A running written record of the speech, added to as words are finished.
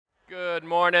Good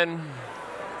morning.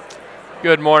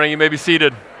 Good morning. You may be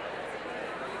seated.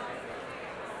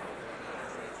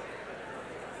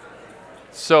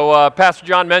 So Pastor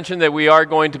John mentioned that we are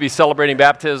going to be celebrating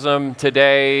baptism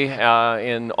today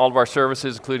in all of our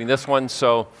services, including this one.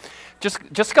 So just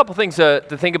a couple things to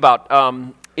think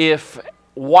about. If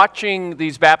watching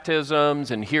these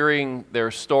baptisms and hearing their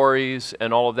stories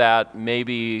and all of that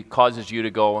maybe causes you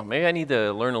to go, maybe I need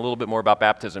to learn a little bit more about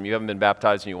baptism. You haven't been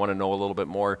baptized and you want to know a little bit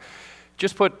more.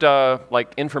 Just put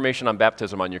information on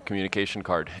baptism on your communication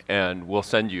card, and we'll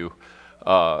send you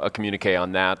a communique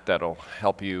on that that'll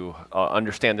help you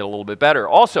understand it a little bit better.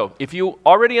 Also, if you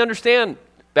already understand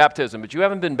baptism, but you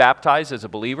haven't been baptized as a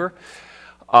believer,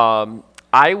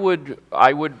 I would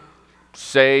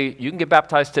say you can get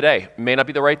baptized today. It may not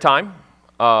be the right time,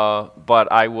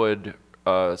 but I would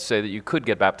say that you could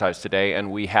get baptized today,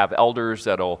 and we have elders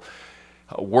that'll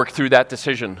work through that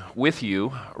decision with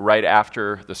you right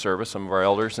after the service, some of our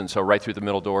elders, and so right through the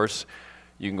middle doors,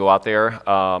 you can go out there,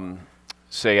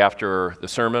 say after the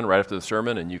sermon, right after the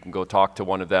sermon, and you can go talk to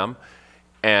one of them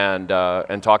and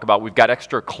talk about, we've got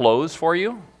extra clothes for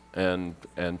you and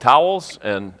towels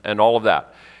and all of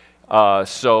that.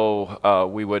 So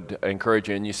we would encourage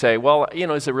you, and you say, well,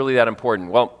 is it really that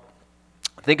important? Well,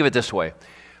 think of it this way.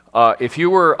 If you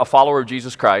were a follower of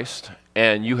Jesus Christ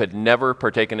and you had never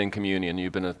partaken in communion,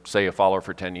 you've been, say, a follower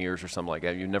for 10 years or something like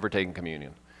that, you've never taken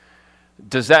communion,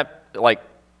 does that,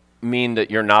 mean that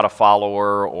you're not a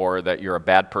follower or that you're a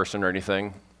bad person or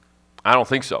anything? I don't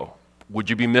think so. Would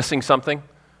you be missing something?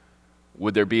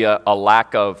 Would there be a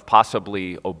lack of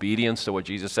possibly obedience to what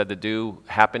Jesus said to do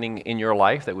happening in your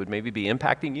life that would maybe be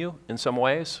impacting you in some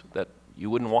ways that you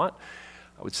wouldn't want?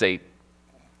 I would say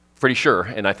pretty sure,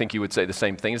 and I think you would say the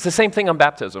same thing. It's the same thing on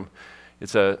baptism.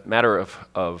 It's a matter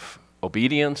of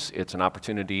obedience. It's an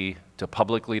opportunity to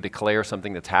publicly declare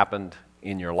something that's happened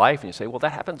in your life, and you say, well,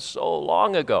 that happened so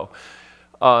long ago.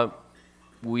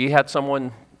 We had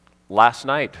someone last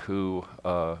night who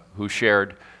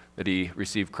shared that he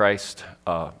received Christ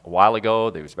a while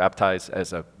ago. He was baptized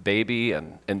as a baby,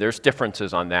 and there's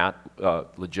differences on that,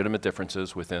 legitimate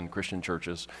differences within Christian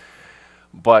churches.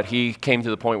 But he came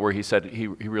to the point where he said he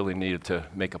really needed to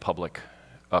make a public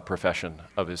profession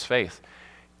of his faith.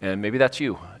 And maybe that's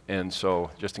you. And so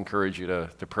just encourage you to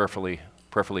prayerfully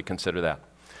consider that.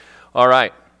 All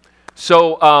right.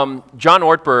 So John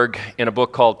Ortberg, in a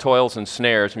book called Toils and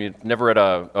Snares, you've never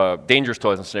read Dangerous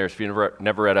Toils and Snares, if you've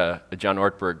never read a John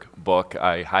Ortberg book,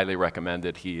 I highly recommend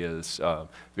it. He is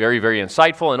very, very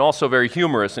insightful and also very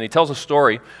humorous. And he tells a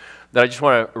story that I just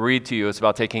want to read to you. It's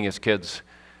about taking his kids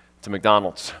to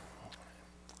McDonald's.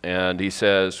 And he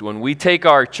says, when we take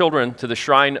our children to the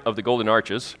Shrine of the Golden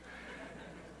Arches,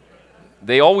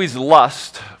 they always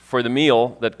lust for the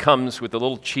meal that comes with a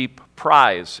little cheap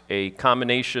prize, a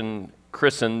combination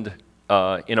christened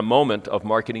in a moment of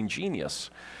marketing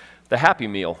genius, the Happy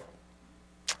Meal.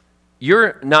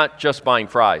 You're not just buying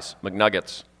fries,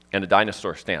 McNuggets, and a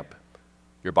dinosaur stamp.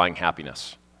 You're buying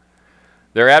happiness.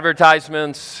 Their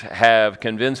advertisements have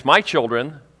convinced my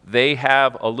children they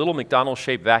have a little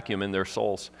McDonald's-shaped vacuum in their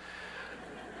souls.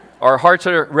 Our hearts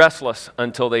are restless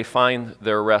until they find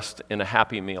their rest in a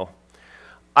Happy Meal.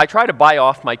 I try to buy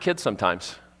off my kids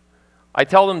sometimes. I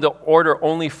tell them to order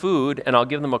only food, and I'll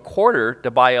give them a quarter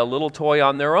to buy a little toy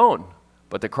on their own.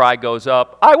 But the cry goes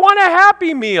up, I want a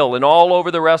Happy Meal! And all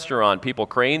over the restaurant, people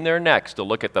crane their necks to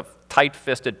look at the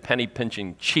tight-fisted,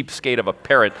 penny-pinching cheapskate of a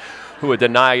parent who would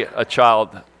deny a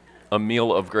child a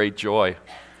meal of great joy.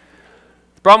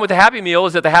 The problem with the Happy Meal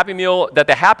is that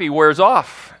the happy wears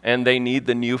off, and they need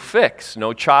the new fix.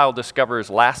 No child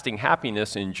discovers lasting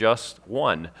happiness in just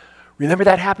one. Remember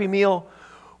that Happy Meal?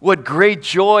 What great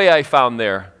joy I found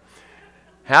there.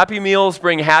 Happy Meals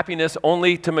bring happiness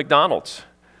only to McDonald's.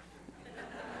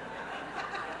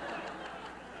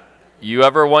 You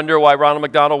ever wonder why Ronald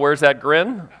McDonald wears that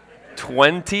grin?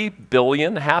 20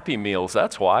 billion Happy Meals,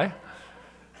 that's why.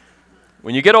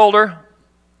 When you get older,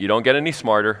 you don't get any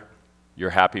smarter. Your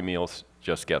Happy Meals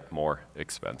just get more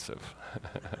expensive.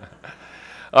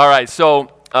 All right,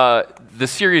 so the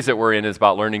series that we're in is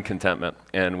about learning contentment,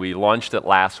 and we launched it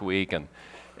last week, and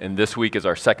this week is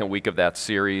our second week of that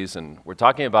series, and we're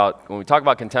talking about, when we talk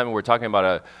about contentment, we're talking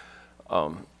about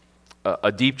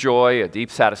a deep joy, a deep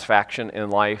satisfaction in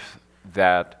life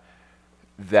that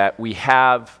we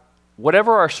have,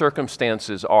 whatever our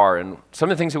circumstances are. And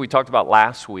some of the things that we talked about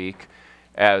last week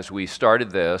as we started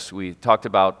this, we talked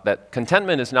about that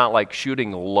contentment is not like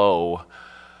shooting low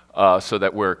so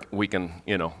that we can,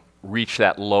 reach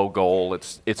that low goal.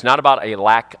 It's not about a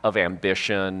lack of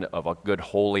ambition, of a good,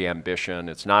 holy ambition.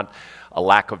 It's not a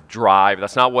lack of drive.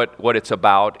 That's not what it's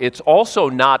about. It's also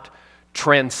not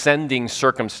transcending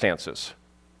circumstances.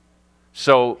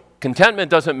 So contentment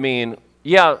doesn't mean,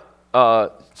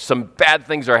 some bad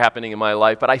things are happening in my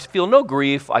life, but I feel no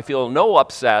grief, I feel no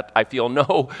upset, I feel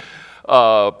no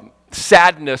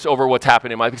sadness over what's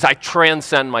happening in my life because I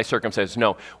transcend my circumstances.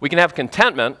 No, we can have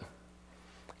contentment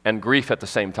and grief at the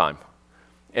same time,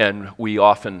 and we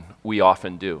often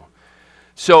do.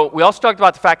 So we also talked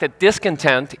about the fact that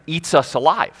discontent eats us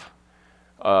alive.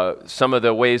 Some of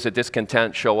the ways that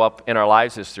discontent show up in our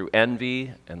lives is through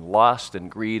envy and lust and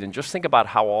greed, and just think about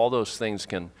how all those things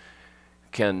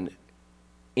can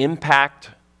impact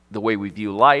the way we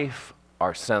view life,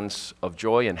 our sense of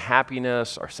joy and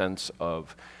happiness, our sense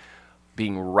of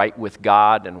being right with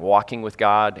God and walking with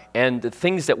God, and the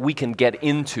things that we can get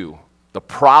into, the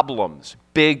problems,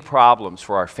 big problems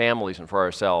for our families and for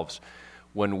ourselves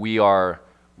when we are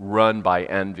run by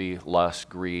envy, lust,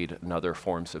 greed, and other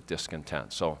forms of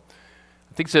discontent. So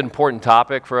I think it's an important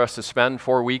topic for us to spend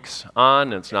 4 weeks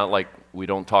on. It's not like we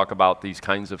don't talk about these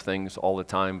kinds of things all the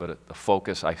time, but the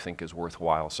focus, I think, is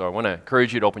worthwhile. So I want to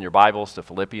encourage you to open your Bibles to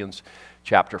Philippians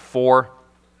chapter 4.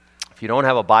 If you don't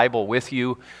have a Bible with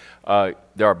you,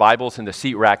 there are Bibles in the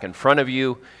seat rack in front of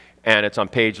you, and it's on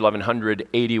page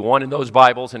 1181 in those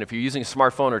Bibles. And if you're using a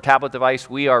smartphone or tablet device,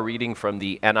 we are reading from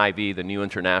the NIV, the New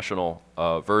International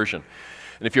Version.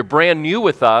 And if you're brand new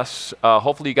with us,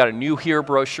 hopefully you got a new Here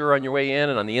brochure on your way in,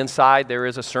 and on the inside there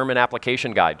is a sermon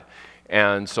application guide.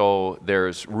 And so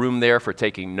there's room there for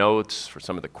taking notes, for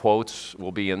some of the quotes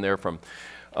will be in there from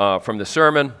the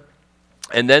sermon.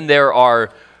 And then there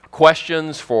are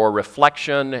questions for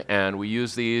reflection, and we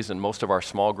use these in most of our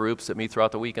small groups that meet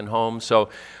throughout the week in home. So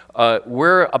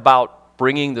we're about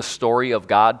bringing the story of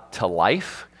God to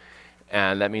life,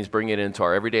 and that means bringing it into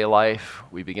our everyday life.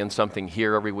 We begin something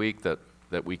here every week that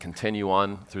we continue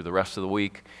on through the rest of the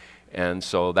week, and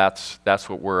so that's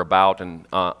what we're about. And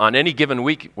on any given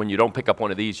week, when you don't pick up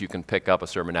one of these, you can pick up a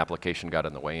sermon application guide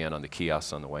on the way in, on the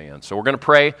kiosks on the way in. So we're going to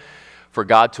pray for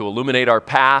God to illuminate our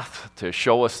path, to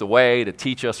show us the way, to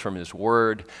teach us from His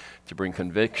Word, to bring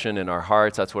conviction in our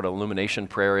hearts. That's what illumination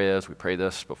prayer is. We pray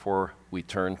this before we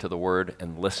turn to the Word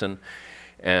and listen.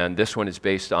 And this one is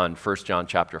based on 1 John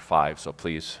chapter 5, so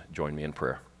please join me in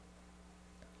prayer.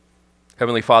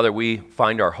 Heavenly Father, we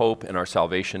find our hope and our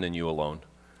salvation in You alone.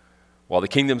 While the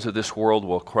kingdoms of this world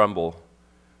will crumble,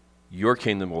 Your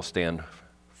kingdom will stand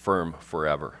firm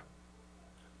forever.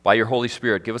 By Your Holy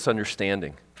Spirit, give us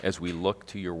understanding as we look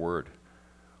to Your Word.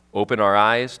 Open our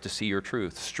eyes to see Your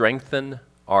truth. Strengthen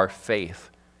our faith.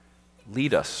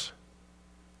 Lead us.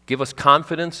 Give us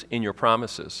confidence in Your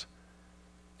promises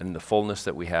and in the fullness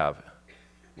that we have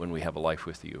when we have a life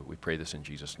with You. We pray this in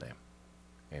Jesus' name.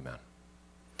 Amen.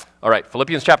 All right,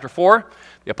 Philippians chapter 4.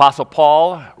 The Apostle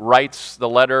Paul writes the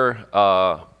letter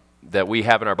that we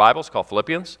have in our Bibles called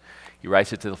Philippians. He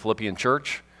writes it to the Philippian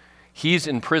church. He's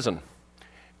in prison.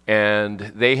 And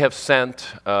they have sent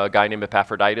a guy named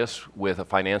Epaphroditus with a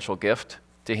financial gift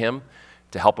to him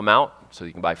to help him out so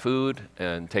he can buy food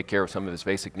and take care of some of his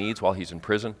basic needs while he's in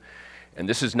prison. And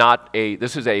this is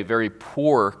a very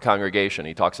poor congregation.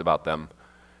 He talks about them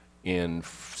in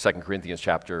 2 Corinthians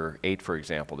chapter 8, for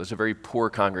example. This is a very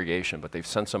poor congregation, but they've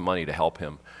sent some money to help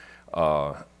him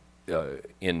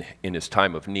in his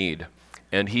time of need.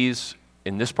 And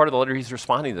in this part of the letter, he's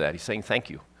responding to that. He's saying, thank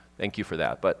you for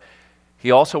that. But he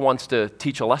also wants to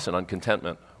teach a lesson on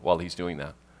contentment while he's doing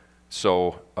that.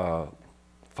 So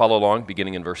follow along,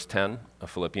 beginning in verse 10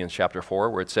 of Philippians chapter 4,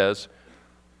 where it says,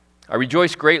 I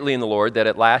rejoice greatly in the Lord that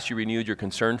at last you renewed your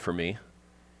concern for me.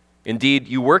 Indeed,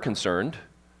 you were concerned,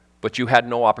 but you had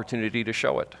no opportunity to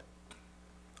show it.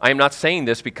 I am not saying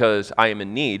this because I am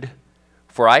in need,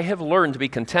 for I have learned to be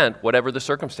content whatever the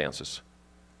circumstances.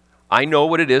 I know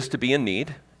what it is to be in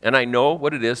need, and I know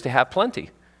what it is to have plenty.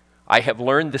 I have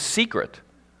learned the secret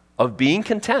of being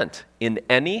content in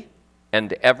any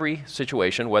and every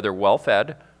situation, whether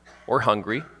well-fed or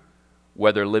hungry,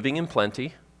 whether living in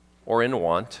plenty or in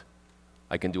want.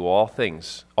 I can do all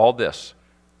this,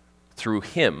 through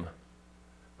Him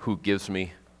who gives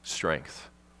me strength.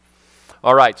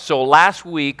 All right, so last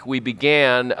week we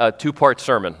began a 2-part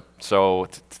sermon. So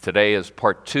today is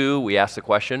part 2. We asked the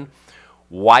question,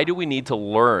 why do we need to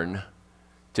learn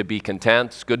to be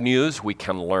content? It's good news, we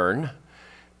can learn.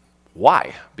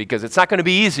 Why? Because it's not going to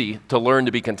be easy to learn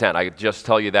to be content. I just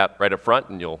tell you that right up front,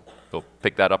 and you'll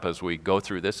pick that up as we go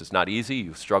through this. It's not easy.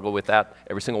 You struggle with that.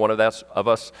 Every single one of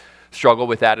us struggle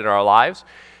with that in our lives.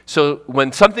 So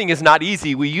when something is not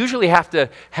easy, we usually have to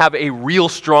have a real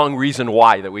strong reason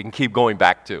why that we can keep going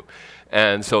back to.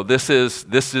 And so this is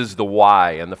the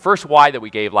why. And the first why that we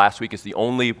gave last week is the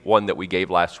only one that we gave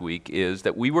last week, is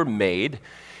that we were made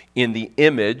in the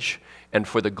image and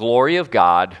for the glory of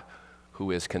God,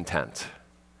 who is content.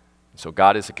 So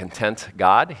God is a content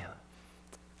God.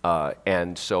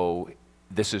 And so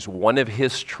this is one of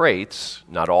his traits.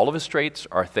 Not all of his traits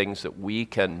are things that we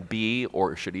can be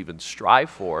or should even strive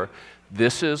for.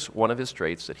 This is one of his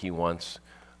traits that he wants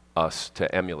us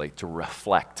to emulate, to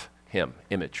reflect him,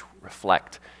 image,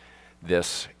 reflect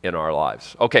this in our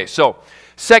lives. Okay, so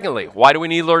secondly, why do we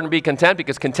need to learn to be content?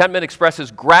 Because contentment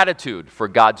expresses gratitude for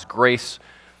God's grace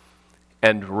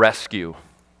and rescue.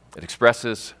 It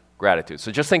expresses gratitude. So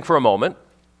just think for a moment.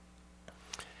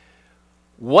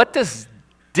 What does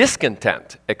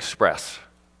discontent express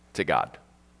to God?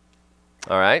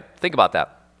 All right, think about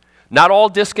that. Not all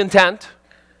discontent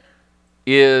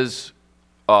is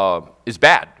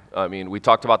bad. I mean, we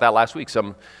talked about that last week.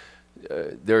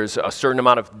 There's a certain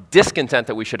amount of discontent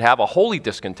that we should have, a holy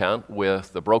discontent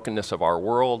with the brokenness of our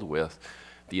world, with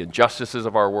the injustices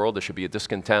of our world. There should be a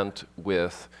discontent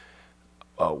with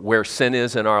where sin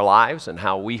is in our lives and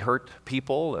how we hurt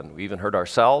people and we even hurt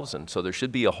ourselves. And so there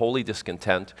should be a holy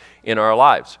discontent in our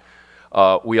lives.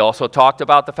 We also talked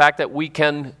about the fact that we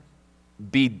can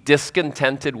be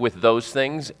discontented with those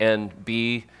things and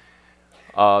be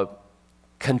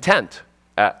content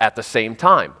at the same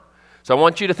time. So I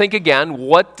want you to think again,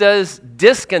 what does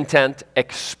discontent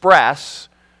express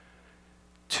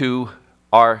to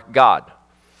our God?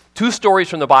 Two stories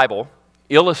from the Bible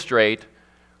illustrate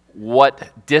what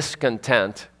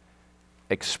discontent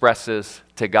expresses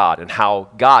to God and how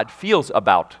God feels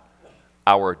about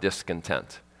our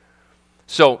discontent.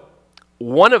 So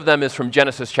one of them is from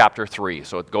Genesis chapter 3.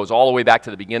 So it goes all the way back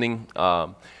to the beginning.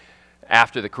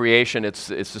 After the creation, it's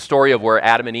the story of where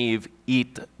Adam and Eve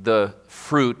eat the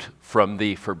fruit from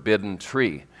the forbidden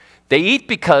tree. They eat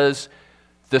because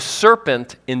the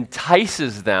serpent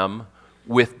entices them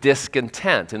with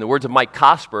discontent. In the words of Mike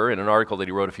Cosper, in an article that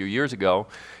he wrote a few years ago,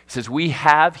 he says, "We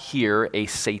have here a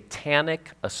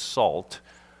satanic assault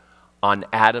on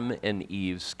Adam and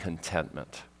Eve's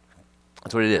contentment."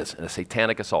 That's what it is, a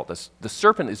satanic assault. The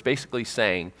serpent is basically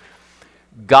saying,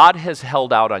 God has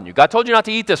held out on you. God told you not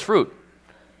to eat this fruit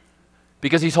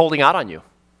because he's holding out on you.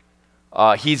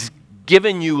 He's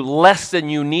given you less than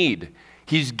you need.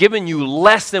 He's given you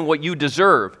less than what you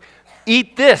deserve.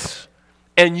 Eat this,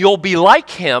 and you'll be like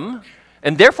him,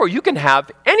 and therefore you can have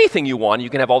anything you want. You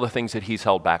can have all the things that he's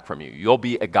held back from you. You'll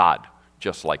be a god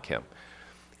just like him.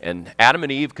 And Adam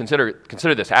and Eve, consider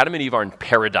this. Adam and Eve are in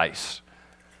paradise.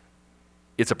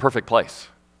 It's a perfect place.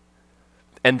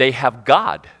 And they have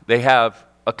God. They have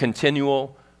a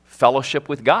continual fellowship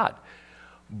with God.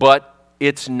 But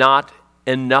it's not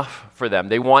enough for them.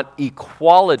 They want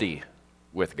equality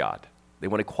with God. They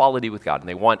want equality with God. And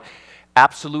they want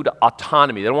absolute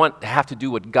autonomy. They don't want to have to do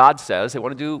what God says. They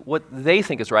want to do what they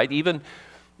think is right. Even,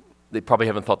 they probably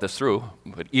haven't thought this through,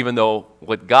 but even though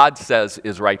what God says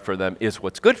is right for them is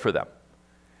what's good for them.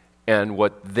 And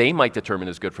what they might determine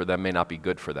is good for them may not be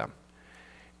good for them.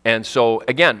 And so,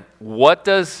 again, what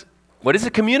does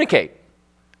it communicate?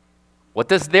 What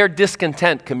does their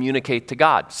discontent communicate to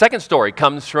God? Second story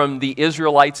comes from the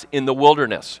Israelites in the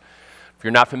wilderness. If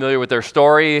you're not familiar with their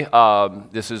story,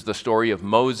 this is the story of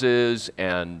Moses,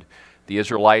 and the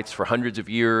Israelites for hundreds of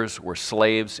years were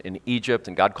slaves in Egypt,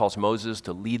 and God calls Moses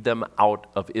to lead them out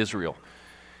of Israel.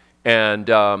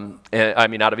 Out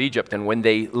of Egypt. And when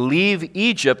they leave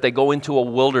Egypt, they go into a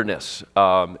wilderness.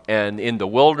 And in the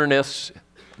wilderness,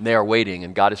 they are waiting,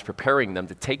 and God is preparing them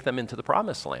to take them into the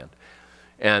promised land.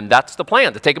 And that's the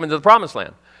plan, to take them into the promised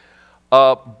land.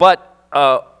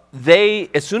 They,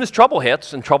 as soon as trouble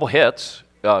hits,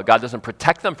 God doesn't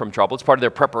protect them from trouble. It's part of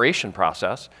their preparation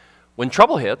process. When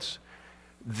trouble hits,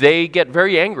 they get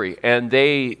very angry, and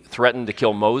they threaten to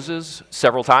kill Moses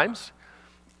several times.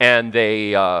 And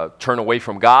they turn away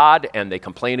from God, and they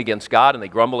complain against God, and they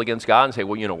grumble against God, and say,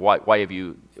 well, why have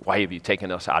you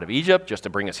taken us out of Egypt just to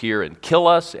bring us here and kill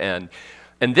us? And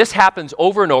this happens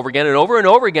over and over again, and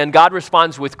over again, God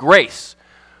responds with grace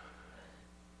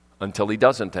until he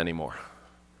doesn't anymore.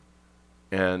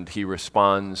 And he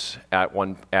responds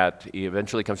he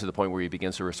eventually comes to the point where he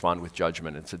begins to respond with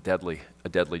judgment. It's a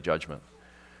deadly judgment.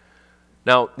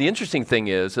 Now, the interesting thing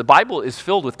is, the Bible is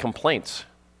filled with complaints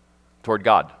toward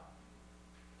God.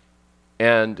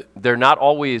 And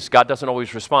God doesn't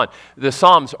always respond. The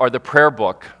Psalms are the prayer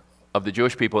book of the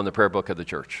Jewish people and the prayer book of the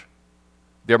church.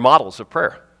 They're models of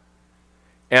prayer.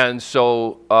 And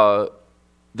so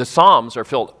the Psalms are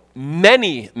filled,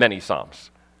 many, many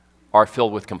Psalms are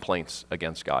filled with complaints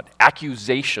against God,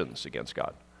 accusations against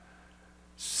God,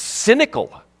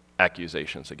 cynical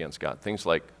accusations against God. Things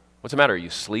like, what's the matter? Are you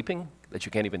sleeping that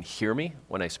you can't even hear me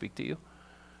when I speak to you?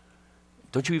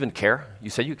 Don't you even care? You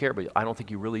say you care, but I don't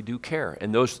think you really do care.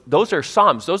 And those are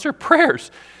psalms. Those are prayers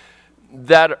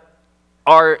that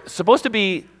are supposed to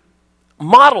be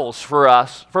models for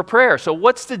us for prayer. So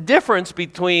what's the difference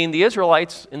between the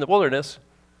Israelites in the wilderness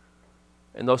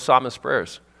and those psalmist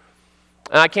prayers?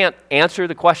 And I can't answer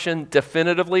the question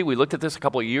definitively. We looked at this a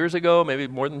couple of years ago, maybe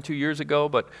more than 2 years ago,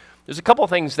 but there's a couple of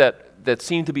things that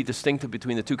seem to be distinctive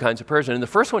between the two kinds of prayers. And the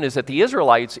first one is that the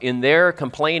Israelites, in their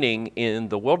complaining in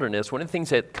the wilderness, one of the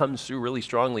things that comes through really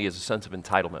strongly is a sense of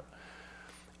entitlement.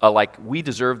 Like, we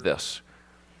deserve this,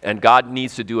 and God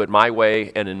needs to do it my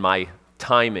way and in my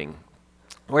timing.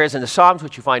 Whereas in the Psalms,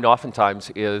 what you find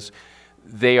oftentimes is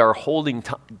they are holding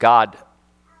God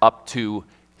up to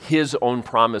His own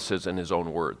promises and His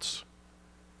own words.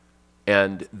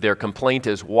 And their complaint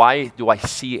is, why do I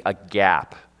see a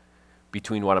gap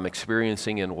between what I'm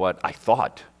experiencing and what I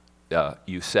thought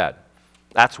you said?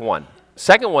 That's one.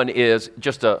 Second one is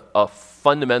just a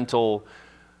fundamental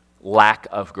lack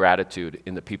of gratitude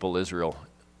in the people of Israel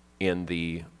in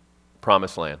the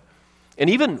Promised Land. And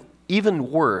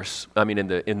even worse,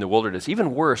 in the wilderness,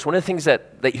 even worse, one of the things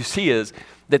that you see is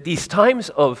that these times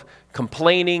of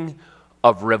complaining,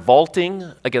 of revolting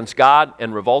against God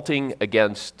and revolting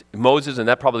against Moses, and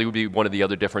that probably would be one of the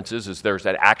other differences, is there's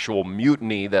that actual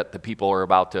mutiny that the people are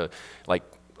about to,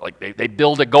 they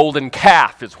build a golden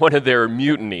calf. It's one of their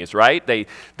mutinies, right?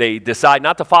 They decide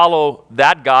not to follow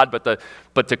that God,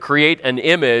 but to create an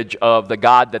image of the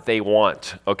God that they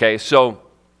want, okay? So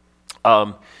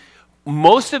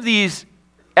most of these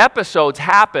episodes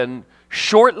happen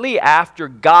shortly after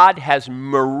God has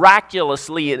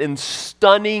miraculously and in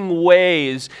stunning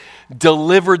ways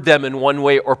delivered them in one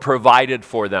way or provided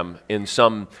for them in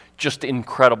some just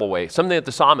incredible way. Something that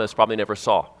the psalmists probably never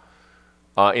saw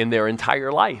in their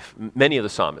entire life. Many of the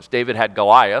psalmists. David had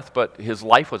Goliath, but his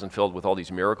life wasn't filled with all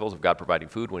these miracles of God providing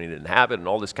food when he didn't have it and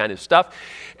all this kind of stuff.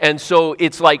 And so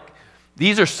it's like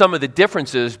these are some of the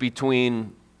differences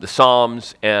between the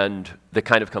Psalms and the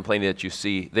kind of complaining that you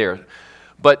see there.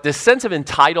 But this sense of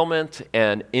entitlement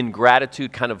and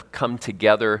ingratitude kind of come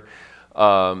together.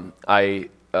 I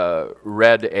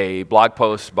read a blog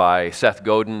post by Seth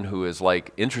Godin, who is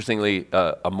interestingly,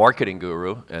 a marketing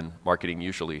guru, and marketing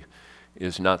usually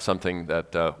is not something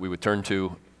that we would turn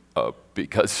to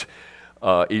because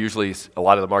usually a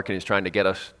lot of the marketing is trying to get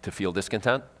us to feel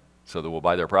discontent so that we'll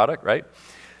buy their product, right?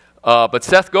 But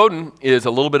Seth Godin is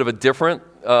a little bit of a different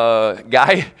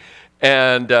guy.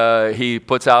 And he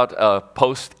puts out a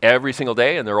post every single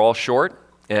day, and they're all short.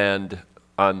 And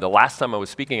on the last time I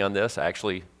was speaking on this, I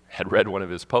actually had read one of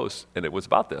his posts, and it was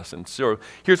about this. And so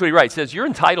here's what he writes. He says, you're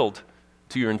entitled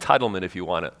to your entitlement if you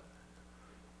want it.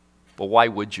 But why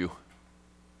would you?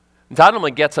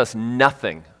 Entitlement gets us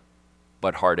nothing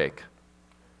but heartache.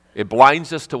 It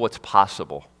blinds us to what's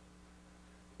possible.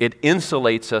 It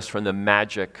insulates us from the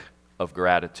magic of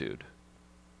gratitude.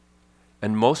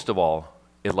 And most of all,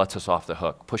 it lets us off the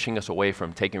hook, pushing us away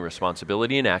from taking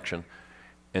responsibility and action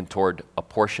and toward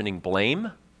apportioning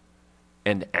blame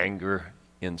and anger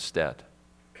instead.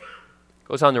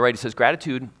 Goes on to write, he says,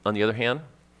 gratitude, on the other hand,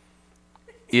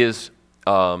 is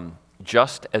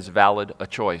just as valid a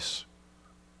choice.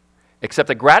 Except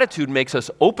that gratitude makes us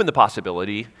open the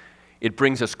possibility, it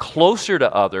brings us closer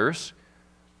to others,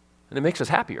 and it makes us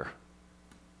happier.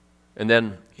 And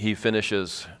then he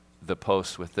finishes the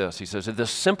post with this. He says, there's a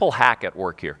simple hack at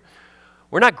work here.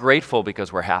 We're not grateful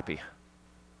because we're happy.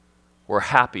 We're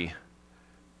happy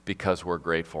because we're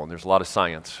grateful. And there's a lot of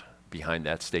science behind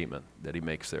that statement that he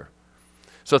makes there.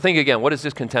 So think again, what does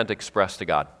discontent express to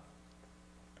God?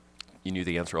 You knew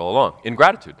the answer all along.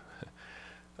 Ingratitude.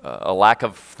 A lack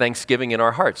of thanksgiving in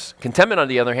our hearts. Contentment, on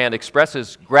the other hand,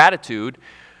 expresses gratitude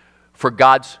for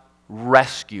God's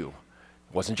rescue.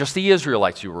 It wasn't just the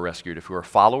Israelites who were rescued. If you were a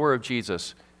follower of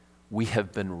Jesus, we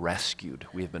have been rescued.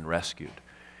 We have been rescued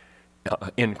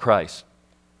in Christ.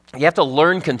 You have to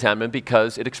learn contentment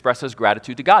because it expresses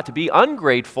gratitude to God. To be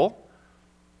ungrateful,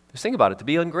 just think about it, to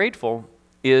be ungrateful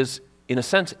is, in a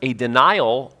sense, a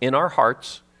denial in our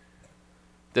hearts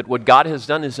that what God has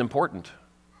done is important,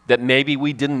 that maybe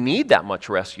we didn't need that much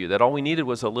rescue, that all we needed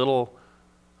was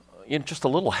just a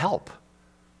little help,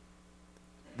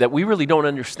 that we really don't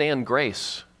understand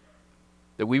grace,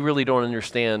 that we really don't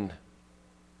understand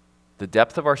the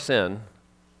depth of our sin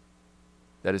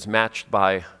that is matched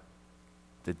by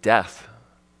the death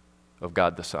of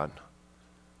God the Son.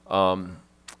 I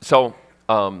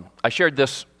shared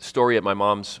this story at my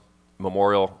mom's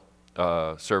memorial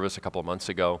service a couple of months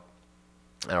ago.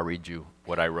 And I'll read you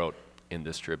what I wrote in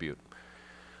this tribute.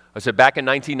 I said, back in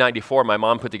 1994, my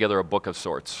mom put together a book of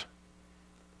sorts.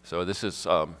 So this is,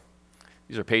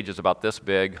 these are pages about this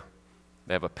big.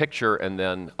 They have a picture and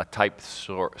then a typed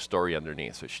story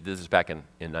underneath. So she did this back in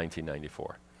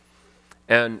 1994.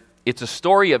 And it's a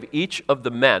story of each of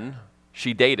the men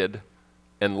she dated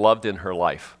and loved in her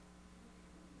life.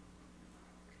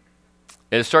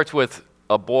 And it starts with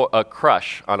a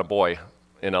crush on a boy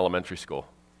in elementary school,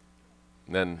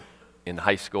 and then in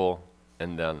high school,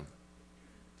 and then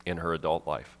in her adult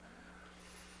life.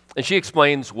 And she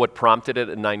explains what prompted it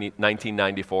in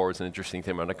 1994. It's an interesting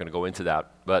thing. I'm not going to go into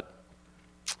that. But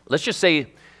let's just say,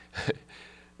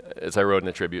 as I wrote in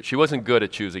the tribute, she wasn't good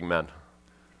at choosing men.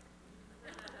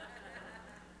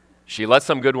 She let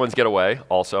some good ones get away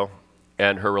also,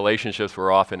 and her relationships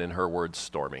were often, in her words,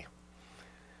 stormy.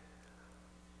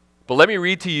 But let me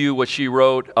read to you what she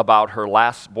wrote about her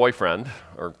last boyfriend,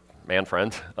 or man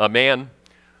friend, a man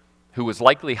who was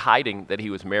likely hiding that he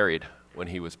was married when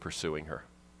he was pursuing her.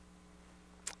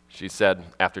 She said,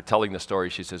 after telling the story,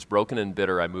 she says, broken and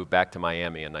bitter, I moved back to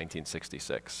Miami in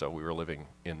 1966. So we were living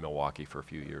in Milwaukee for a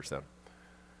few years then.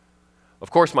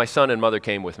 Of course, my son and mother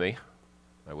came with me.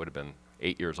 I would have been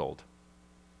 8 years old.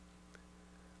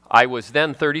 I was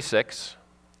then 36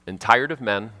 and tired of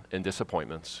men and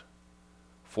disappointments.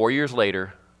 4 years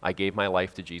later, I gave my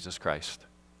life to Jesus Christ.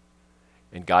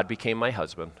 And God became my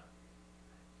husband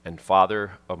and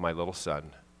father of my little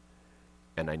son.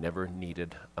 And I never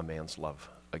needed a man's love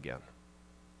again.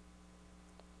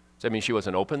 Does that mean she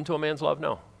wasn't open to a man's love?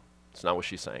 No, it's not what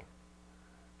she's saying.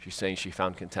 She's saying she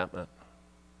found contentment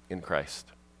in Christ.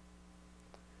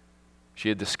 She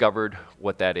had discovered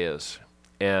what that is,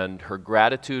 and her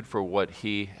gratitude for what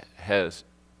he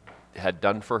had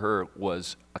done for her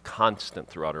was a constant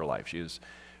throughout her life. She was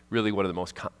really one of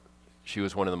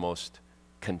the most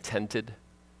contented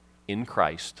in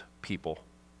Christ people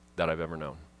that I've ever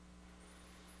known.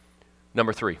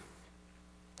 Number 3,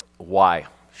 why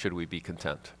should we be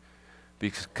content?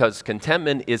 Because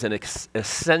contentment is an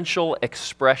essential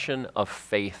expression of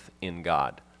faith in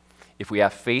God. If we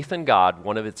have faith in God,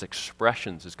 one of its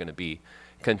expressions is going to be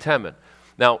contentment.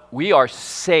 Now, we are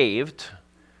saved.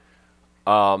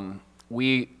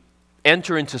 We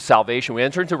enter into salvation. We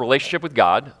enter into a relationship with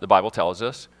God, the Bible tells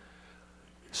us,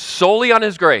 solely on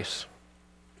His grace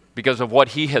because of what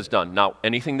He has done, not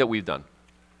anything that we've done.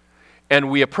 And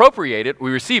we appropriate it,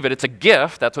 we receive it, it's a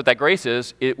gift, that's what that grace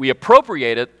is. We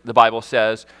appropriate it, the Bible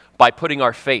says, by putting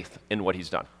our faith in what He's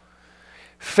done.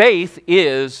 Faith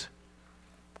is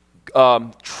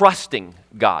trusting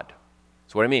God.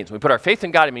 That's what it means. When we put our faith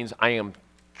in God, it means I am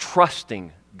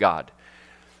trusting God.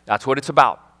 That's what it's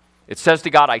about. It says to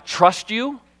God, I trust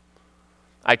you,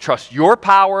 I trust your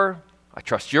power, I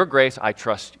trust your grace, I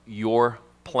trust your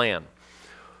plan.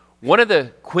 One of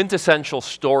the quintessential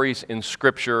stories in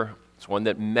Scripture, it's one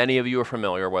that many of you are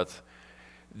familiar with,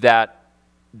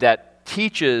 that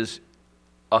teaches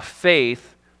a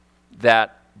faith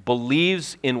that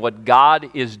believes in what God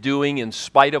is doing in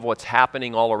spite of what's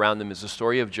happening all around them, is the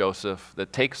story of Joseph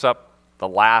that takes up the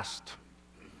last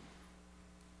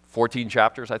 14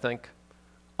 chapters, I think,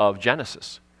 of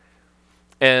Genesis.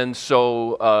 And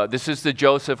so this is the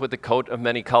Joseph with the coat of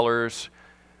many colors.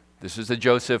 This is the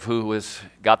Joseph who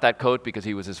got that coat because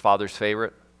he was his father's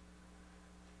favorite.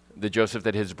 The Joseph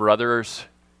that his brothers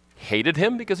hated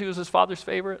him because he was his father's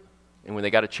favorite. And when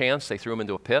they got a chance, they threw him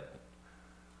into a pit.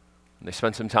 And they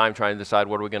spent some time trying to decide,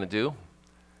 what are we going to do?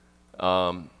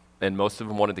 And most of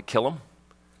them wanted to kill him.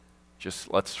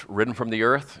 Just let's rid him from the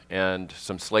earth. And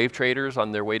some slave traders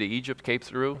on their way to Egypt came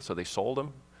through, so they sold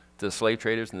him to the slave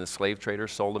traders, and the slave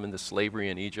traders sold him into slavery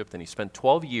in Egypt. And he spent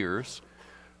 12 years,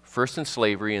 first in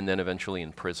slavery and then eventually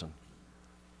in prison,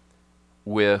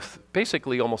 with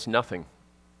basically almost nothing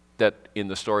that in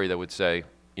the story that would say,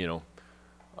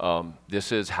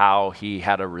 this is how he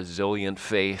had a resilient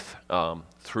faith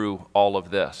through all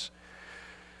of this.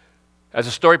 As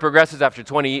the story progresses, after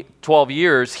 12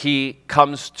 years, he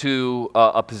comes to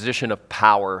a position of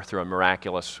power through a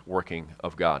miraculous working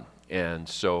of God. And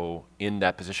so in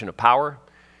that position of power,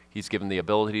 he's given the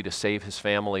ability to save his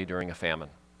family during a famine.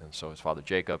 And so his father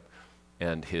Jacob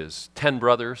and his 10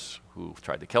 brothers who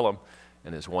tried to kill him,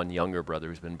 and his one younger brother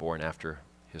who's been born after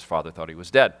his father thought he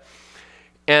was dead.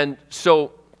 And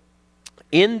so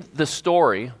in the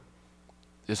story,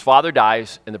 his father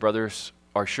dies, and the brothers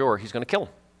are sure he's going to kill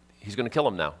him. He's going to kill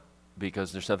him now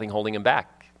because there's nothing holding him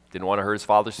back. Didn't want to hurt his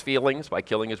father's feelings by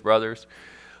killing his brothers.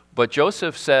 But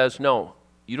Joseph says, no,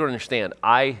 you don't understand.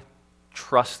 I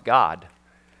trust God,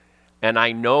 and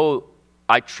I know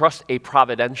I trust a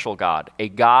providential God, a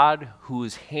God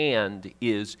whose hand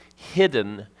is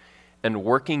hidden and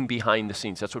working behind the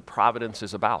scenes. That's what providence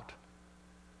is about.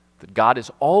 That God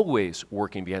is always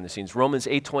working behind the scenes. Romans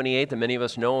 8:28, that many of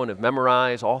us know and have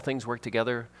memorized, all things work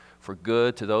together for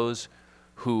good to those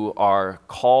who are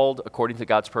called according to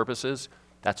God's purposes.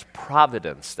 That's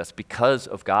providence. That's because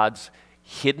of God's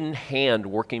hidden hand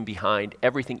working behind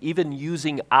everything, even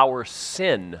using our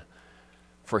sin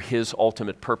for his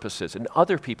ultimate purposes, and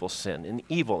other people's sin, and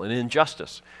evil, and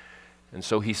injustice. And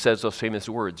so he says those famous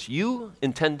words, "You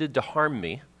intended to harm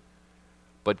me,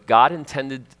 but God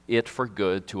intended it for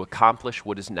good to accomplish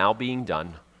what is now being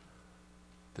done,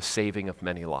 the saving of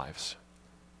many lives."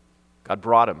 God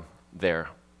brought him there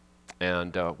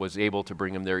and was able to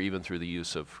bring him there even through the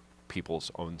use of people's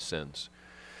own sins.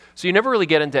 So you never really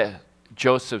get into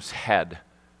Joseph's head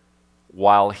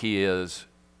while he is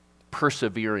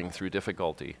persevering through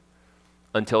difficulty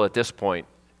until at this point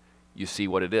you see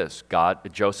what it is.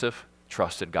 Joseph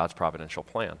trusted God's providential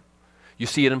plan. You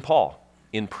see it in Paul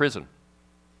in prison.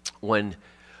 When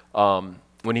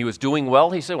he was doing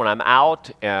well, he said, when I'm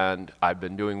out and I've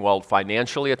been doing well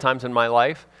financially at times in my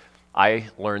life, I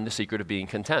learned the secret of being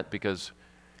content, because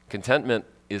contentment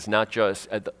is not just,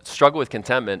 struggle with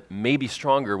contentment may be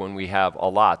stronger when we have a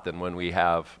lot than when we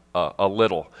have a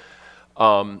little.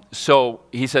 So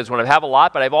he says, when I have a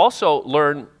lot, but I've also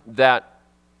learned that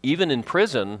even in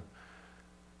prison,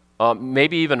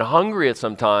 maybe even hungry at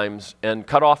sometimes and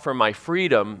cut off from my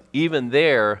freedom, even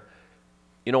there,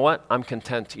 you know what? I'm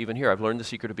content even here. I've learned the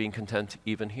secret of being content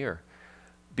even here.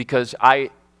 Because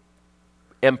I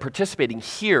am participating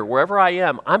here, wherever I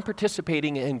am, I'm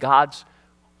participating in God's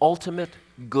ultimate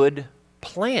good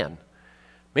plan.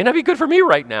 May not be good for me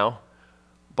right now,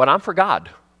 but I'm for God,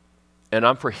 and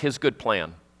I'm for his good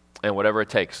plan. And whatever it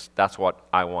takes, that's what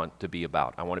I want to be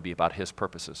about. I want to be about his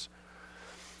purposes.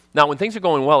 Now, when things are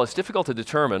going well, it's difficult to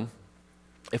determine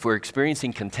if we're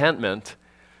experiencing contentment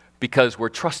because we're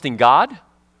trusting God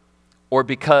or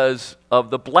because of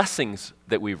the blessings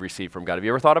that we've received from God. Have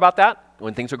you ever thought about that?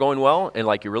 When things are going well and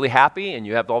like you're really happy and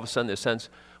you have all of a sudden this sense,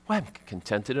 well, I'm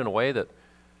contented in a way that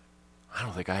I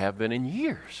don't think I have been in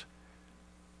years.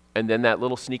 And then that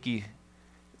little sneaky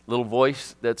little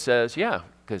voice that says, yeah,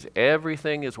 because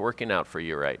everything is working out for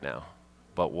you right now.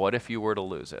 But what if you were to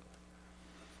lose it?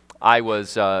 I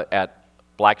was at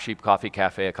Black Sheep Coffee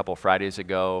Cafe a couple of Fridays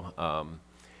ago,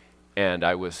 and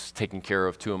I was taking care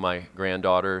of two of my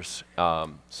granddaughters.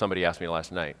 Somebody asked me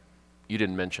last night, you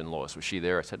didn't mention Lois. Was she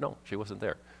there? I said, no, she wasn't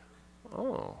there.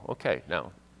 Oh, okay.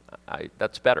 Now,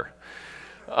 that's better.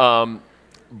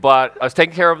 But I was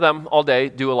taking care of them all day,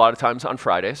 do a lot of times on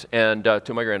Fridays, and two of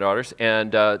my granddaughters.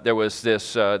 And there was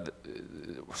this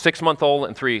 6-month-old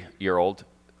and 3-year-old,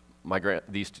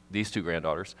 these two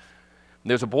granddaughters. And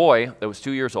there's a boy that was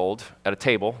 2 years old at a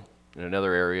table in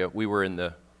another area. We were in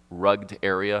the rugged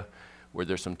area where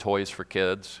there's some toys for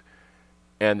kids.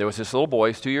 And there was this little boy,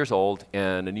 he's 2 years old,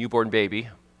 and a newborn baby,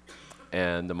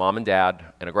 and the mom and dad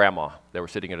and a grandma. They were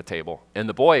sitting at a table. And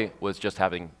the boy was just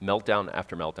having meltdown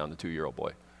after meltdown, the 2-year-old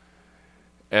boy.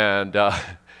 And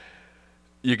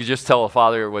you could just tell the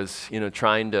father was,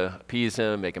 trying to appease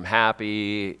him, make him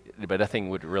happy, but nothing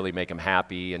would really make him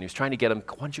happy. And he was trying to get him,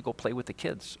 why don't you go play with the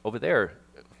kids over there,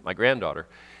 my granddaughter,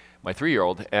 my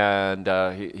 3-year-old. And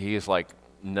he's like,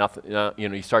 nothing,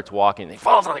 he starts walking, and he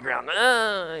falls on the ground.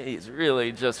 He's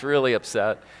really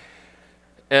upset.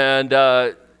 And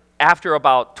after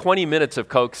about 20 minutes of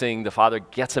coaxing, the father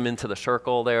gets him into the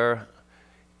circle there,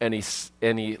 and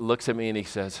he looks at me and he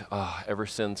says, ever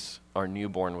since our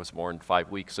newborn was born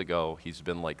 5 weeks ago, he's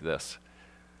been like this.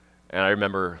 And I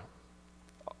remember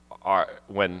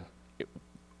when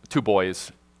two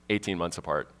boys, 18 months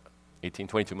apart,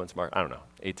 22 months apart, I don't know,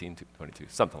 18 to 22,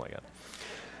 something like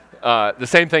that. The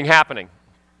same thing happening,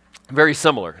 very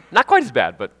similar. Not quite as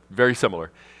bad, but very similar.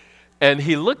 And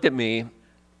he looked at me,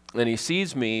 and he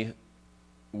sees me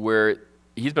where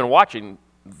he's been watching.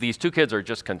 These two kids are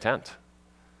just content.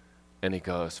 And he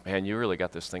goes, man, you really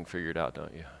got this thing figured out,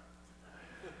 don't you?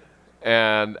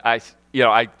 And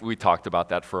we talked about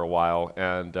that for a while.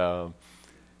 And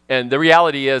the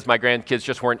reality is my grandkids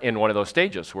just weren't in one of those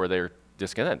stages where they're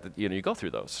discontent. You go through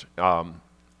those.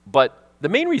 But the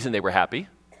main reason they were happy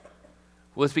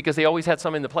was because they always had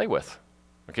something to play with.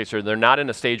 Okay, so they're not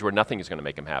in a stage where nothing is going to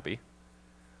make them happy,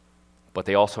 but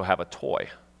they also have a toy.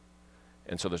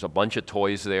 And so there's a bunch of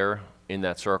toys there in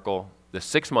that circle. The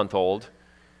 6-month-old,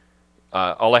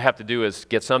 all I have to do is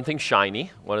get something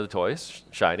shiny, one of the toys,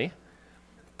 shiny,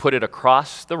 put it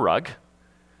across the rug.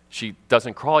 She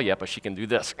doesn't crawl yet, but she can do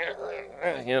this,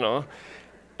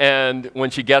 And when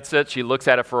she gets it, she looks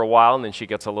at it for a while, and then she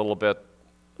gets a little bit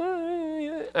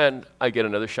And I get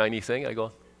another shiny thing. I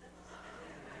go,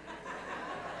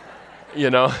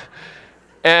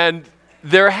 and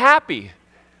they're happy.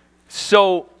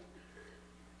 So,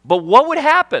 but what would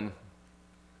happen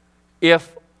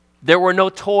if there were no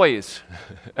toys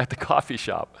at the coffee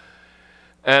shop?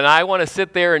 And I want to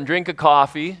sit there and drink a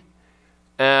coffee,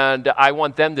 and I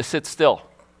want them to sit still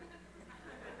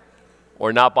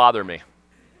or not bother me.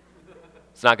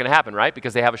 It's not going to happen, right?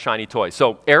 Because they have a shiny toy.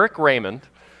 So Eric Raymond,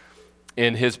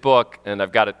 in his book, and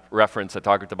I've got it referenced, I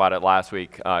talked about it last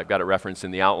week, I've got it referenced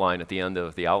in the outline, at the end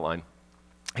of the outline.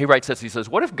 He writes this, he says,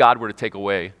 what if God were to take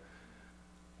away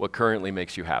what currently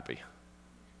makes you happy?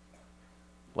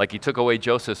 Like he took away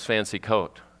Joseph's fancy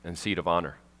coat and seat of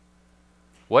honor.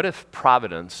 What if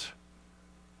providence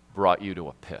brought you to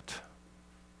a pit?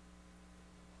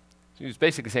 He was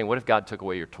basically saying, what if God took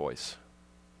away your toys?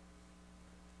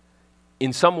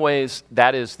 In some ways,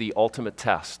 that is the ultimate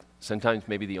test, sometimes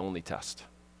maybe the only test,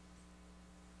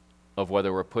 of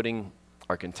whether we're putting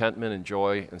our contentment and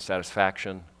joy and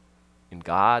satisfaction in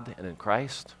God and in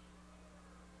Christ,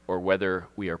 or whether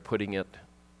we are putting it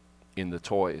in the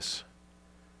toys.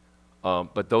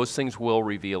 But those things will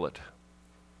reveal it.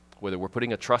 Whether we're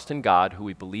putting a trust in God, who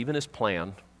we believe in his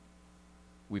plan,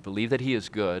 we believe that he is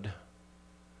good,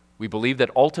 we believe that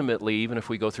ultimately, even if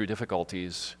we go through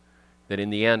difficulties, that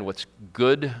in the end, what's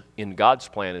good in God's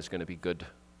plan is going to be good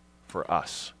for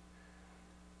us,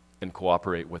 and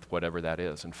cooperate with whatever that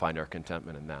is and find our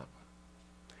contentment in that.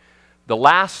 The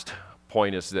last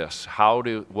point is this: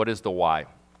 what is the why?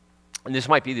 And this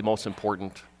might be the most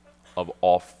important of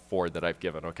all four that I've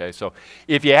given, okay? So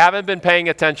if you haven't been paying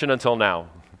attention until now,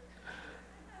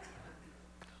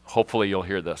 hopefully you'll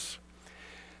hear this.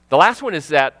 The last one is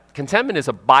that contentment is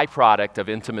a byproduct of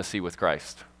intimacy with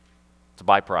Christ. It's a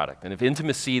byproduct. And if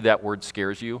intimacy, that word,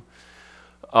 scares you,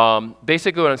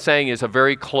 basically what I'm saying is a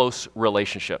very close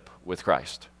relationship with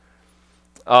Christ.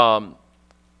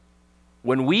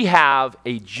 When we have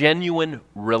a genuine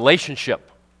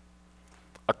relationship,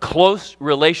 a close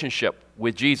relationship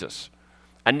with Jesus,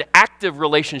 an active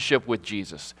relationship with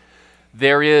Jesus,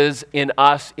 there is in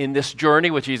us, in this journey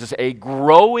with Jesus, a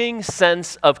growing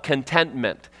sense of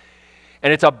contentment.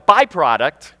 And it's a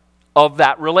byproduct of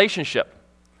that relationship.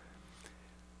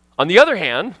 On the other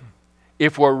hand,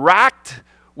 if we're racked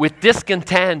with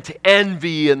discontent,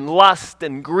 envy, and lust,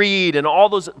 and greed, and all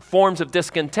those forms of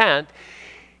discontent,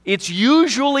 it's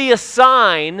usually a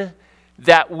sign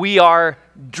that we are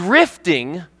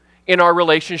drifting in our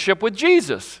relationship with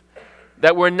Jesus,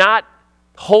 that we're not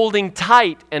holding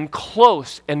tight and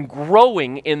close and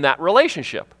growing in that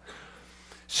relationship.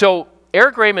 So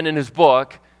Eric Raymond, in his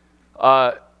book,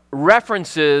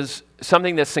 references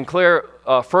something that Sinclair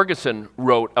Ferguson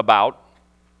wrote about,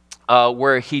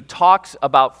 where he talks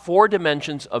about 4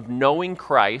 dimensions of knowing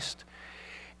Christ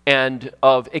and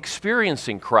of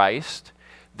experiencing Christ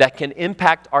that can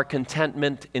impact our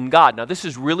contentment in God. Now, this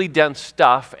is really dense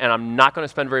stuff, and I'm not going to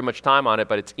spend very much time on it,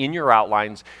 but it's in your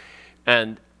outlines,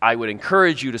 and I would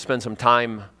encourage you to spend some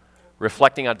time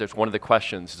reflecting on it. There's one of the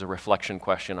questions is a reflection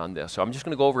question on this. So I'm just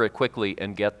going to go over it quickly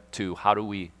and get to how do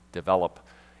we develop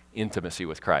intimacy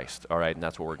with Christ, all right? And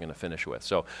that's what we're going to finish with.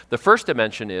 So the first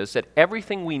dimension is that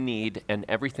everything we need and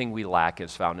everything we lack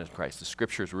is found in Christ. The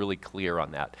Scripture is really clear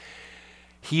on that.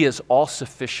 He is all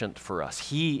sufficient for us.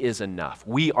 He is enough.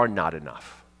 We are not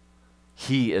enough.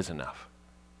 He is enough.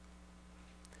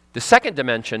 The second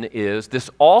dimension is this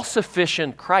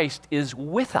all-sufficient Christ is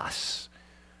with us,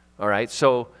 all right?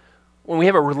 So when we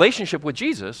have a relationship with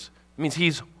Jesus, it means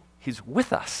he's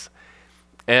with us.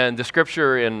 And the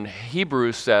scripture in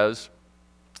Hebrews says,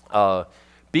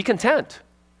 be content,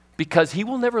 because he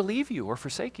will never leave you or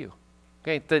forsake you.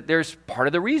 Okay, there's part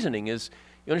of the reasoning is,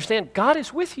 you understand, God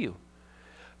is with you.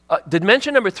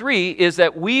 Dimension number 3 is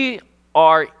that we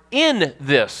are in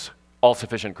this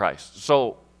all-sufficient Christ.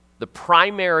 So the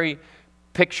primary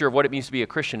picture of what it means to be a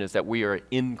Christian is that we are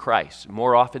in Christ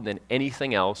more often than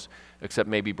anything else, except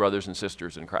maybe brothers and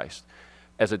sisters in Christ,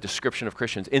 as a description of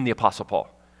Christians in the Apostle Paul.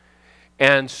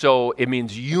 And so it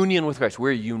means union with Christ.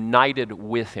 We're united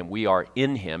with him. We are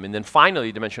in him. And then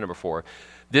finally, dimension number 4,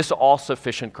 this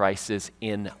all-sufficient Christ is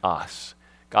in us.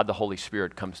 God the Holy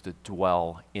Spirit comes to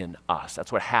dwell in us.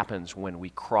 That's what happens when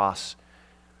we cross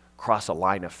a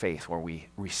line of faith, where we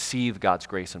receive God's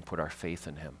grace and put our faith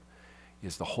in him,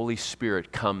 is the Holy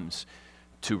Spirit comes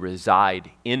to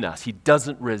reside in us. He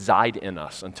doesn't reside in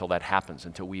us until that happens,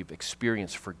 until we've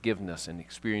experienced forgiveness and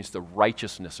experienced the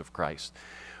righteousness of Christ,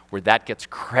 where that gets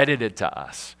credited to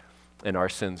us and our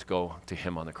sins go to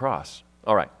him on the cross.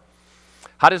 All right.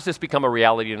 How does this become a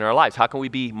reality in our lives? How can we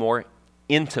be more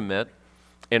intimate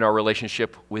in our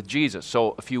relationship with Jesus.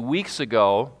 So a few weeks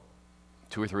ago,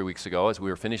 2 or 3 weeks ago, as we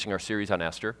were finishing our series on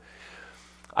Esther,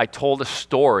 I told a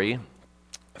story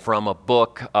from a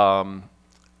book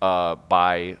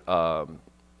by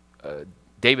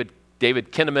David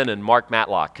Kinnaman and Mark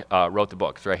Matlock wrote the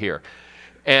book. It's right here.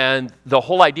 And the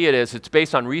whole idea is it's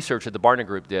based on research that the Barna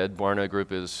Group did. Barna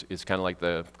Group is kind of like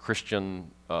the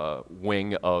Christian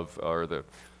wing of, or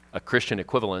a Christian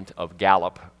equivalent of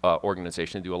Gallup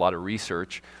organization. They do a lot of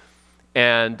research.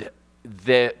 And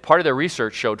part of their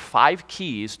research showed 5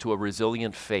 keys to a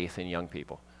resilient faith in young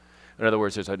people. In other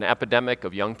words, there's an epidemic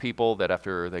of young people that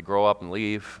after they grow up and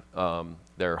leave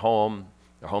their home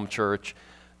church,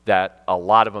 that a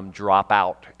lot of them drop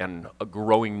out, and a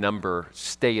growing number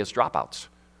stay as dropouts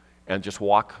and just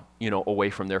walk, away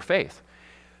from their faith.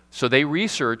 So they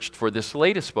researched for this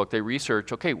latest book. They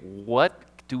researched, okay, what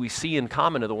do we see in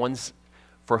common of the ones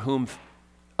for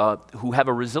who have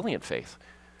a resilient faith,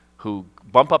 who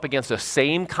bump up against the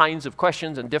same kinds of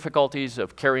questions and difficulties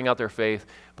of carrying out their faith,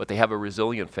 but they have a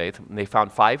resilient faith. And they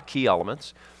found 5 key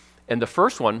elements. And the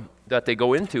first one that they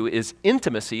go into is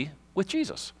intimacy with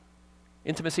Jesus.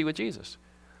 Intimacy with Jesus.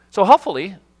 So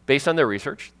hopefully, based on their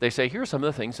research, they say, here are some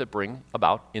of the things that bring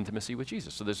about intimacy with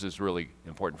Jesus. So this is really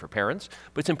important for parents,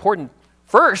 but it's important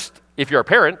first, if you're a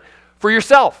parent, for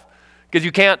yourself. Because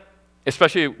you can't,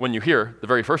 especially when you hear the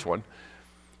very first one,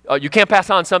 you can't pass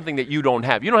on something that you don't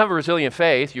have. You don't have a resilient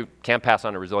faith, you can't pass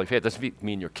on a resilient faith. It doesn't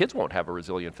mean your kids won't have a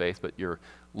resilient faith, but you're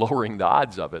lowering the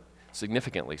odds of it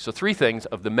significantly. So 3 things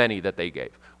of the many that they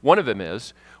gave. One of them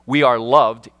is, we are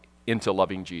loved into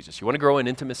loving Jesus. You want to grow in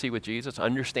intimacy with Jesus?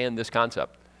 Understand this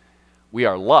concept. We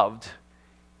are loved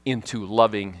into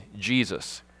loving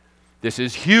Jesus. This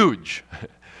is huge.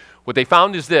 What they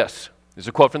found is this. There's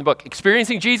a quote from the book.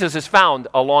 Experiencing Jesus is found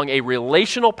along a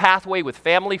relational pathway with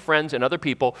family, friends, and other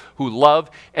people who love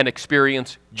and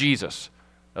experience Jesus.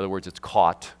 In other words, it's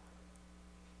caught.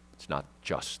 It's not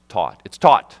just taught. It's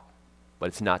taught, but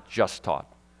it's not just taught.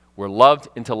 We're loved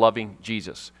into loving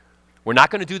Jesus. We're not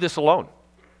going to do this alone.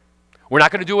 We're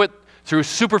not going to do it through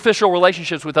superficial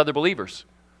relationships with other believers.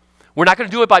 We're not going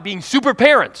to do it by being super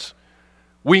parents.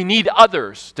 We need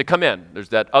others to come in. There's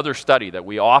that other study that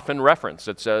we often reference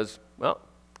that says, well,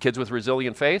 kids with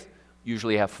resilient faith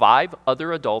usually have 5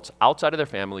 other adults outside of their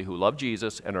family who love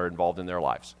Jesus and are involved in their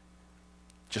lives.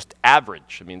 Just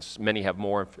average. It means many have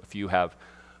more, a few have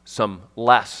some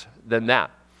less than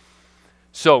that.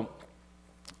 So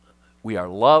we are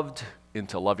loved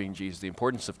into loving Jesus. The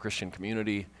importance of Christian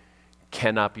community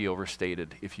cannot be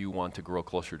overstated if you want to grow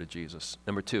closer to Jesus.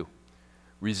 Number 2,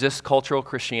 resist cultural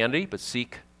Christianity, but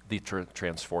seek the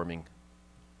transforming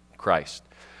Christ.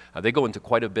 They go into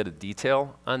quite a bit of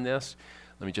detail on this.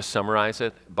 Let me just summarize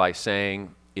it by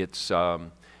saying it's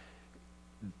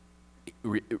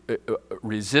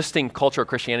resisting cultural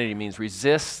Christianity means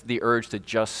resist the urge to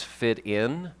just fit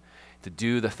in, to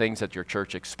do the things that your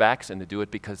church expects and to do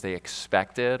it because they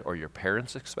expect it or your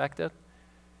parents expect it.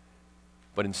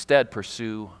 But instead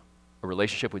pursue a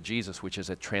relationship with Jesus, which is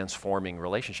a transforming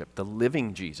relationship. The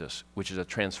living Jesus, which is a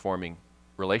transforming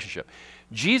relationship.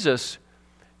 Jesus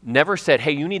never said,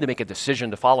 hey, you need to make a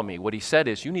decision to follow me. What he said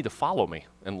is, you need to follow me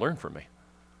and learn from me.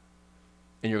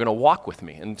 And you're going to walk with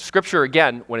me. And Scripture,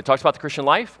 again, when it talks about the Christian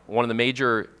life, one of the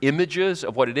major images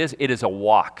of what it is a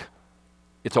walk.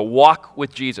 It's a walk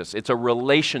with Jesus. It's a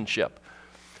relationship.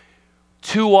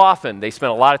 Too often, they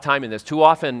spend a lot of time in this, too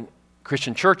often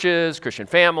Christian churches, Christian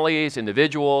families,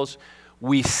 individuals,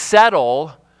 we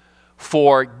settle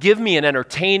for give me an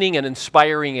entertaining and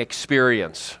inspiring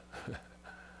experience.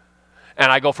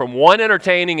 And I go from one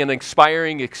entertaining and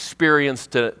inspiring experience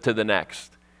to the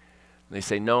next. And they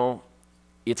say, no,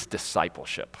 it's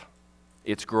discipleship.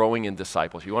 It's growing in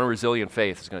discipleship. You want a resilient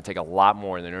faith, it's going to take a lot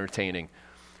more than entertaining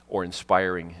or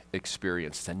inspiring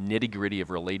experience. It's a nitty-gritty of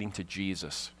relating to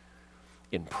Jesus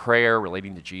in prayer,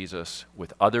 relating to Jesus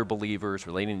with other believers,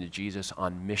 relating to Jesus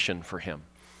on mission for him.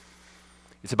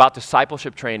 It's about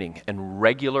discipleship training and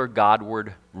regular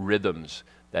Godward rhythms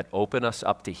that open us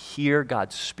up to hear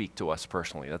God speak to us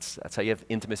personally. That's how you have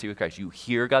intimacy with Christ. You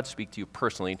hear God speak to you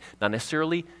personally, not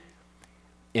necessarily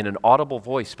in an audible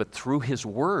voice, but through his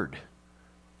word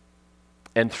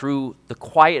and through the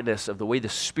quietness of the way the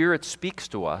Spirit speaks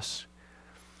to us,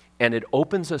 and it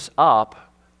opens us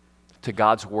up to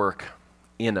God's work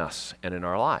in us and in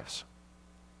our lives.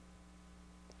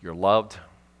 You're loved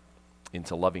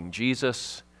into loving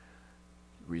Jesus.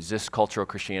 Resist cultural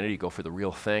Christianity. Go for the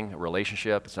real thing, a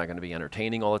relationship. It's not going to be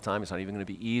entertaining all the time. It's not even going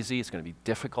to be easy. It's going to be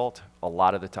difficult a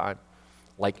lot of the time.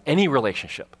 Like any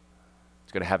relationship,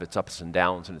 It's going to have its ups and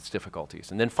downs and its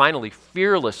difficulties. And then finally,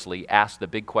 fearlessly ask the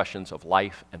big questions of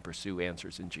life and pursue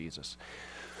answers in Jesus.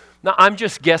 Now, I'm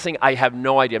just guessing. I have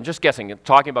no idea. I'm just guessing.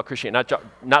 Talking about Christianity,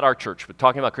 not our church, but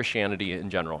talking about Christianity in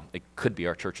general. It could be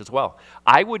our church as well.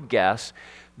 I would guess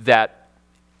that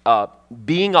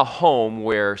being a home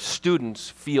where students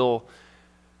feel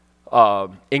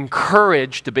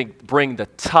encouraged to bring the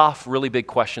tough, really big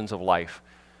questions of life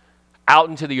out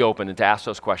into the open and to ask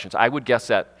those questions, I would guess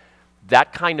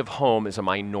that kind of home is a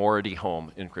minority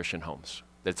home in Christian homes.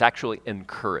 That's actually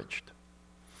encouraged.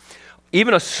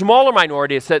 Even a smaller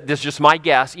minority, this is just my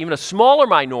guess, even a smaller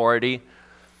minority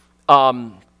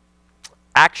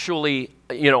actually,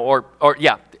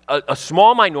 a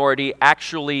small minority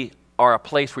actually are a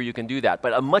place where you can do that.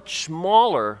 But a much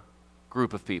smaller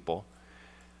group of people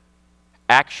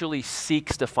actually seek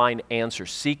to find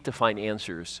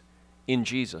answers in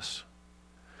Jesus.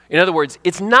 In other words,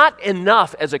 it's not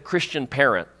enough as a Christian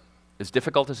parent, as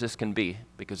difficult as this can be,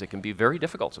 because it can be very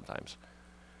difficult sometimes,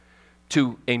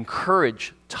 to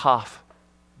encourage tough,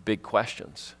 big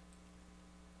questions.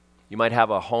 You might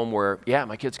have a home where,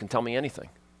 my kids can tell me anything.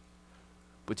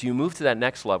 But you move to that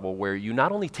next level where you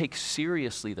not only take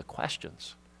seriously the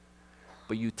questions,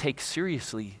 but you take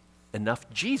seriously enough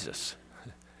Jesus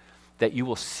that you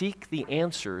will seek the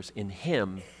answers in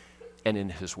Him and in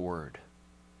His Word.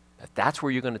 That's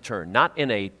where you're going to turn, not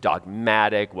in a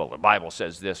dogmatic, well, the Bible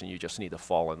says this and you just need to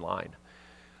fall in line,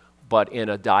 but in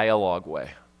a dialogue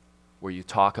way where you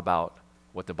talk about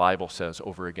what the Bible says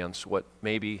over against what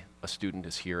maybe a student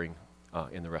is hearing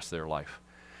in the rest of their life.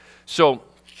 So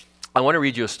I want to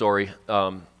read you a story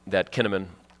that Kinnaman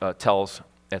tells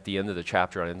at the end of the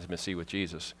chapter on intimacy with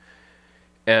Jesus.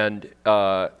 And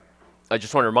I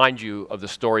just want to remind you of the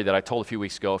story that I told a few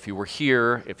weeks ago. If you were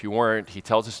here, if you weren't, he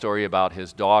tells a story about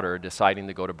his daughter deciding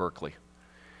to go to Berkeley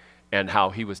and how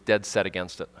he was dead set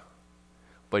against it.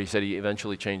 But he said he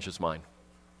eventually changed his mind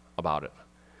about it.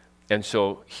 And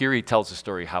so here he tells the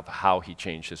story of how he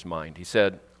changed his mind. He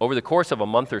said, over the course of a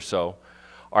month or so,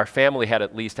 our family had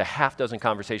at least a half dozen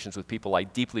conversations with people I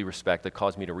deeply respect that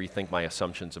caused me to rethink my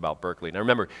assumptions about Berkeley. Now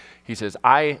remember, he says,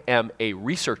 I am a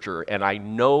researcher and I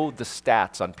know the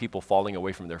stats on people falling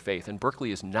away from their faith. And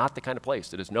Berkeley is not the kind of place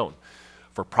that is known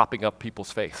for propping up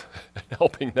people's faith and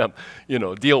helping them,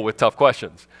 deal with tough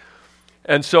questions.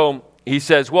 And so he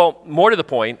says, well, more to the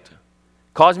point,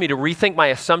 caused me to rethink my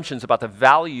assumptions about the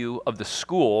value of the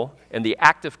school and the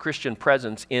active Christian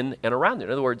presence in and around it.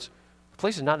 In other words, the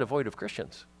place is not devoid of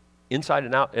Christians, inside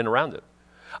and out and around it.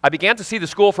 I began to see the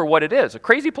school for what it is, a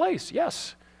crazy place,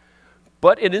 yes,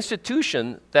 but an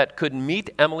institution that could meet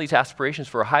Emily's aspirations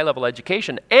for a high-level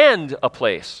education and a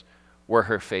place where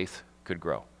her faith could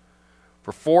grow.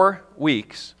 For 4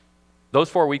 weeks, those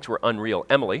 4 weeks were unreal.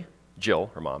 Emily,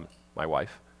 Jill, her mom, my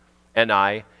wife, and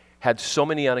I had so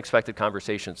many unexpected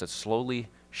conversations that slowly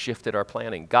shifted our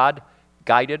planning. God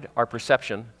guided our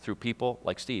perception through people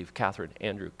like Steve, Catherine,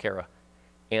 Andrew, Kara,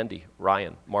 Andy,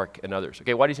 Ryan, Mark, and others.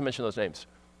 Okay, why does he mention those names?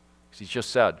 Because he's just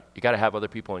said, you got to have other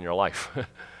people in your life.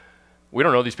 We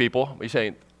don't know these people. He's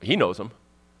saying he knows them,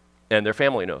 and their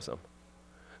family knows them.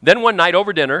 Then one night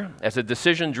over dinner, as a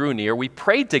decision drew near, we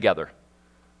prayed together.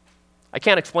 I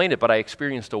can't explain it, but I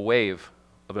experienced a wave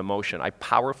of emotion. I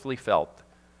powerfully felt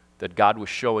that God was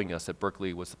showing us that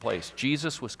Berkeley was the place.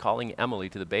 Jesus was calling Emily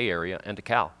to the Bay Area and to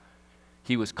Cal.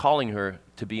 He was calling her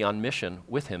to be on mission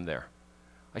with him there.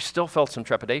 I still felt some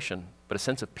trepidation, but a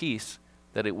sense of peace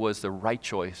that it was the right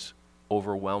choice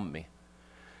overwhelmed me.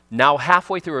 Now,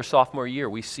 halfway through her sophomore year,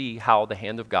 we see how the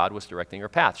hand of God was directing her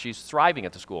path. She's thriving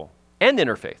at the school and in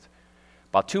her faith.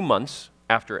 About 2 months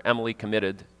after Emily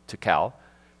committed to Cal,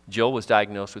 Jill was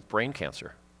diagnosed with brain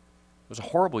cancer. It was a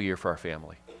horrible year for our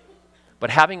family. But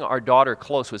having our daughter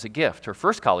close was a gift. Her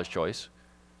first college choice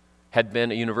had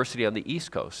been a university on the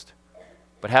East Coast.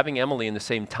 But having Emily in the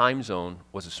same time zone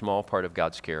was a small part of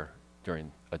God's care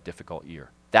during a difficult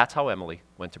year. That's how Emily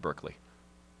went to Berkeley.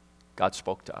 God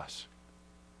spoke to us.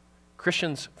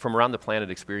 Christians from around the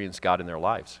planet experience God in their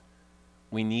lives.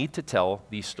 We need to tell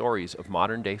these stories of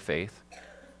modern day faith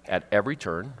at every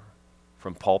turn,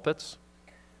 from pulpits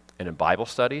and in Bible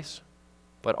studies,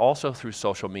 but also through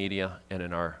social media and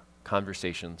in our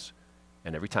conversations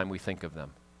and every time we think of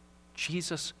them.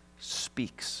 Jesus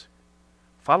speaks.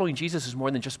 Following Jesus is more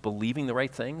than just believing the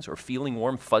right things or feeling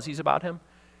warm fuzzies about him.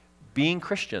 Being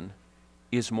Christian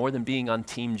is more than being on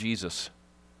Team Jesus.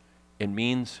 It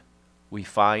means we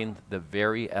find the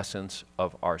very essence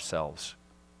of ourselves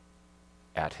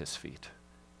at his feet.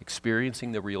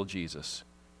 Experiencing the real Jesus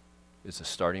is the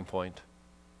starting point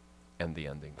and the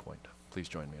ending point. Please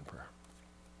join me in prayer.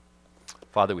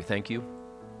 Father, we thank you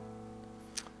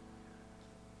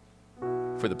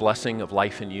for the blessing of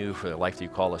life in you, for the life that you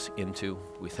call us into.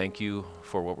 We thank you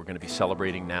for what we're going to be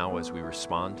celebrating now as we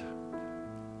respond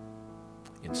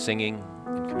in singing,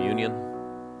 in communion,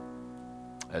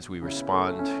 as we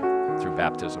respond through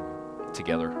baptism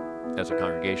together as a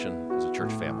congregation, as a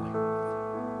church family.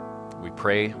 We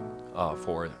pray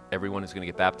for everyone who's going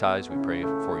to get baptized. We pray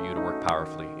for you to work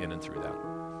powerfully in and through that.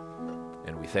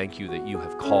 And we thank you that you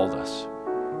have called us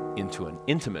into an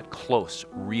intimate, close,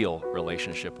 real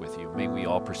relationship with you. May we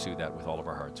all pursue that with all of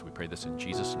our hearts. We pray this in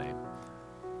Jesus' name.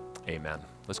 Amen.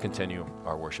 Let's continue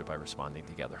our worship by responding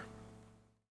together.